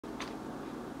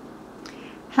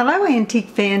Hello antique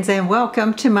fans and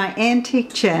welcome to my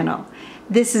antique channel.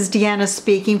 This is Deanna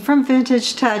speaking from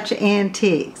Vintage Touch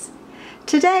Antiques.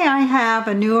 Today I have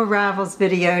a new arrivals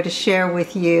video to share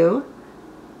with you.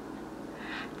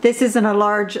 This isn't a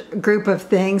large group of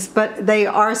things, but they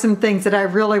are some things that I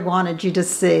really wanted you to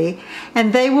see,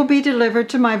 and they will be delivered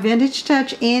to my Vintage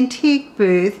Touch Antique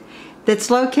booth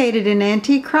that's located in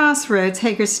Antique Crossroads,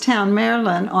 Hagerstown,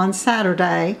 Maryland on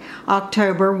Saturday,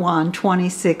 October 1,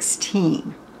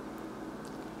 2016.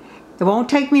 It won't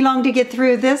take me long to get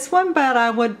through this one, but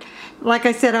like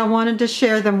I said, I wanted to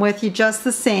share them with you just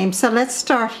the same. So let's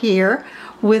start here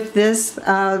with this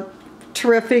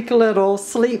terrific little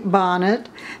sleep bonnet.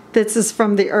 This is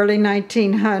from the early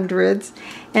 1900s,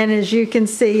 and as you can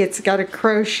see, it's got a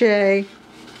crochet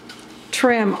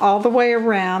trim all the way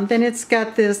around. Then it's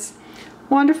got this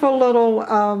wonderful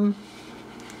little,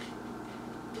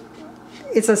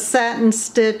 it's a satin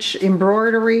stitch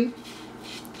embroidery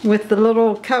with the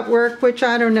little cut work, which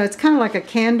I don't know, it's kind of like a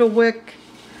candle wick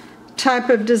type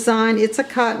of design. It's a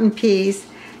cotton piece,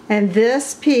 and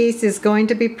this piece is going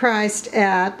to be priced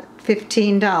at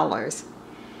 $15.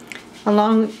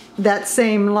 Along that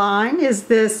same line is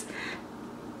this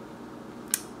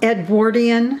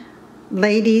Edwardian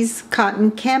ladies cotton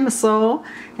camisole,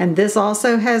 and this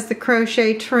also has the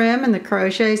crochet trim and the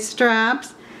crochet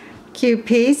straps. Cute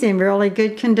piece in really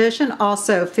good condition,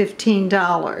 also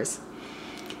 $15.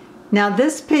 Now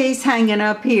this piece hanging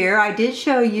up here, I did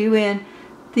show you in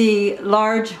the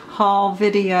large haul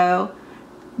video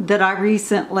that I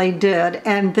recently did,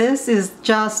 and this is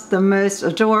just the most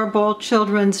adorable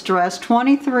children's dress.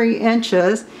 23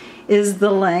 inches is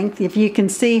the length. If you can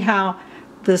see how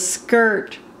the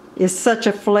skirt is such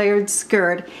a flared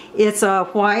skirt. It's a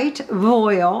white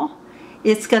voile.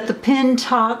 It's got the pin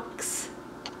tucks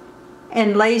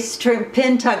and lace trim,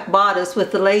 pin tuck bodice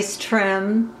with the lace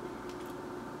trim.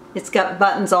 It's got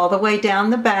buttons all the way down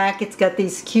the back. It's got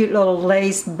these cute little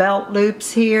lace belt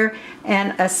loops here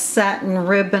and a satin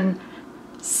ribbon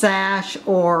sash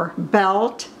or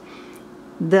belt.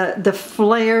 The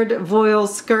flared voile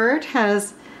skirt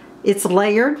it's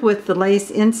layered with the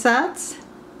lace insets.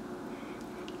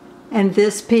 And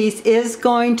this piece is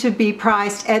going to be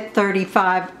priced at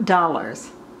 $35.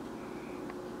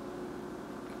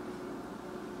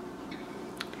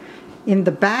 In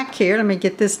the back here, let me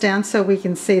get this down so we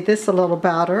can see this a little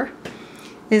better,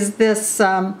 is this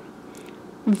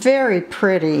very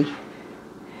pretty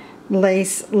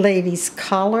lace ladies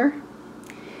collar.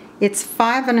 It's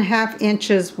 5.5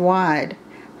 inches wide,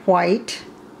 white,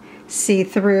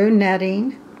 see-through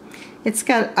netting.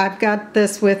 I've got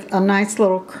this with a nice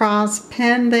little cross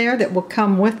pin there that will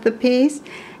come with the piece,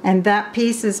 and that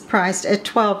piece is priced at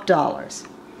 $12.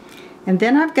 And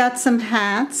then I've got some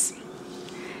hats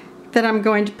that I'm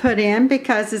going to put in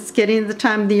because it's getting the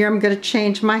time of the year I'm going to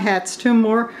change my hats to a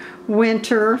more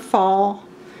winter, fall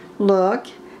look.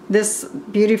 This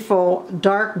beautiful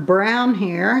dark brown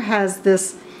here has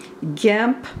this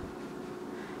gimp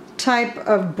type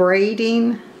of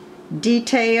braiding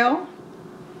detail.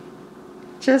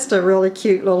 Just a really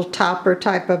cute little topper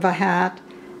type of a hat.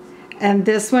 And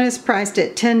this one is priced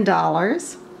at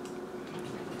 $10.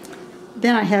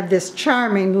 Then I have this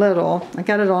charming little, I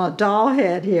got it on a doll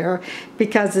head here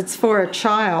because it's for a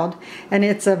child, and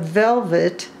it's a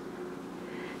velvet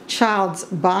child's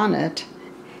bonnet.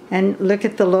 And look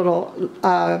at the little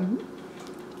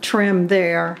trim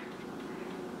there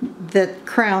that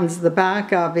crowns the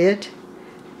back of it.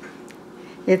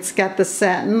 It's got the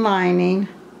satin lining,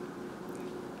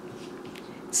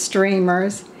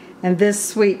 streamers, and this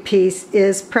sweet piece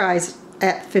is priced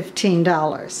at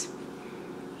 $15.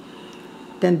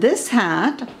 Then this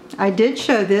hat, I did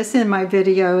show this in my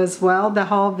video as well, the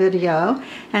haul video,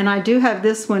 and I do have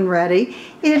this one ready.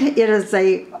 It is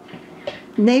a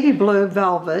navy blue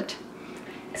velvet.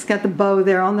 It's got the bow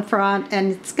there on the front,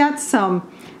 and it's got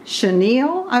some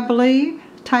chenille, I believe,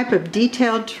 type of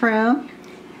detailed trim.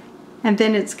 And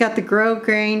then it's got the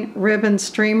grosgrain ribbon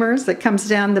streamers that comes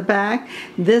down the back.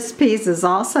 This piece is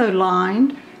also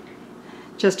lined.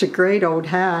 Just a great old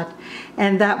hat.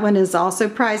 And that one is also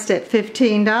priced at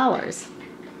 $15.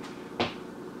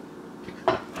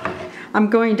 I'm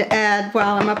going to add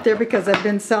while I'm up there, because I've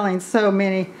been selling so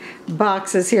many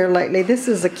boxes here lately. This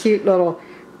is a cute little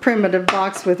primitive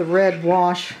box with a red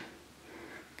wash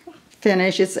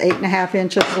finish. It's 8.5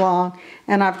 inches long,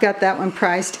 and I've got that one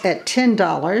priced at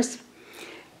 $10.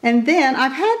 And then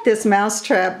I've had this mouse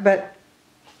trap, but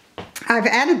I've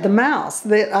added the mouse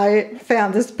that I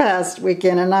found this past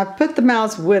weekend, and I've put the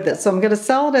mouse with it. So I'm going to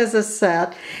sell it as a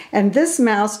set. And this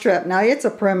mouse trap, now it's a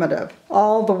primitive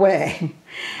all the way.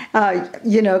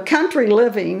 You know, country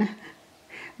living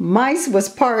mice was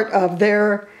part of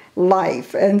their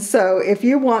life. And so if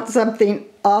you want something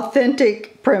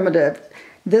authentic, primitive,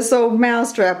 this old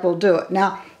mousetrap will do it.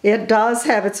 Now, it does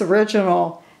have its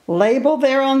original label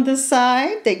there on the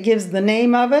side that gives the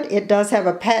name of it. It does have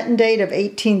a patent date of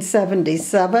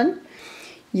 1877.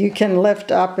 You can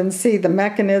lift up and see the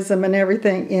mechanism and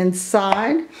everything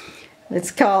inside.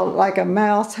 It's called like a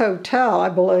mouse hotel, I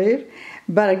believe.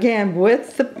 But again,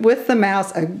 with the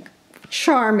mouse, a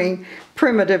charming,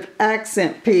 primitive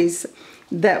accent piece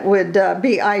that would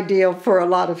be ideal for a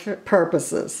lot of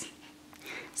purposes.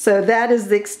 So that is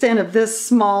the extent of this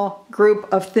small group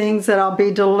of things that I'll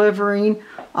be delivering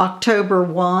October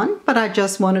 1. But I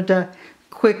just wanted to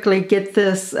quickly get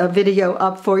this video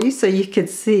up for you so you could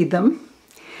see them.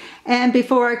 And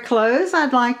before I close,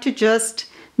 I'd like to just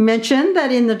mention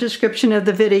that in the description of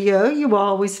the video, you will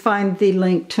always find the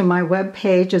link to my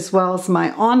webpage as well as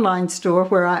my online store,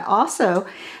 where I also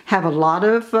have a lot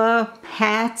of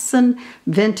hats and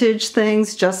vintage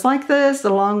things just like this,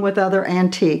 along with other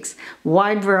antiques.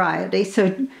 Wide variety. So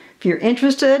if you're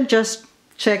interested, just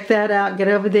check that out. Get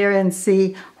over there and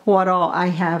see what all I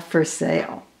have for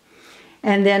sale.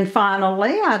 And then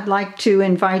finally, I'd like to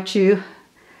invite you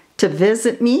to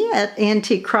visit me at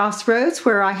Antique Crossroads,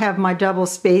 where I have my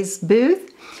double-spaced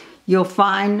booth. You'll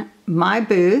find my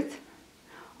booth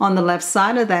on the left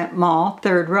side of that mall,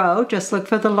 third row. Just look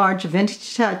for the large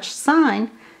Vintage Touch sign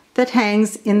that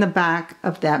hangs in the back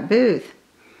of that booth.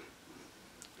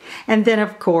 And then,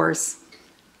 of course,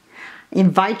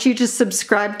 invite you to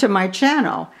subscribe to my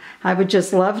channel. I would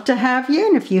just love to have you,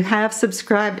 and if you have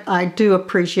subscribed, I do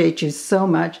appreciate you so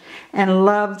much and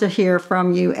love to hear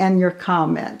from you and your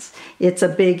comments. It's a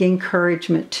big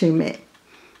encouragement to me.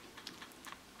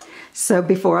 So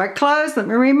before I close, let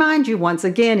me remind you once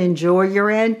again, enjoy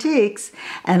your antiques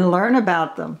and learn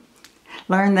about them.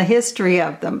 Learn the history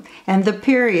of them and the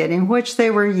period in which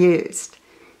they were used.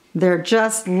 They're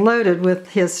just loaded with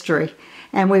history,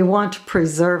 and we want to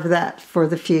preserve that for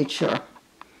the future.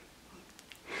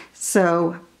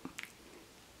 So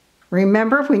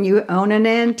remember, when you own an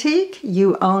antique,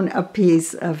 you own a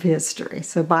piece of history.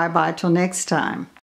 So bye-bye till next time.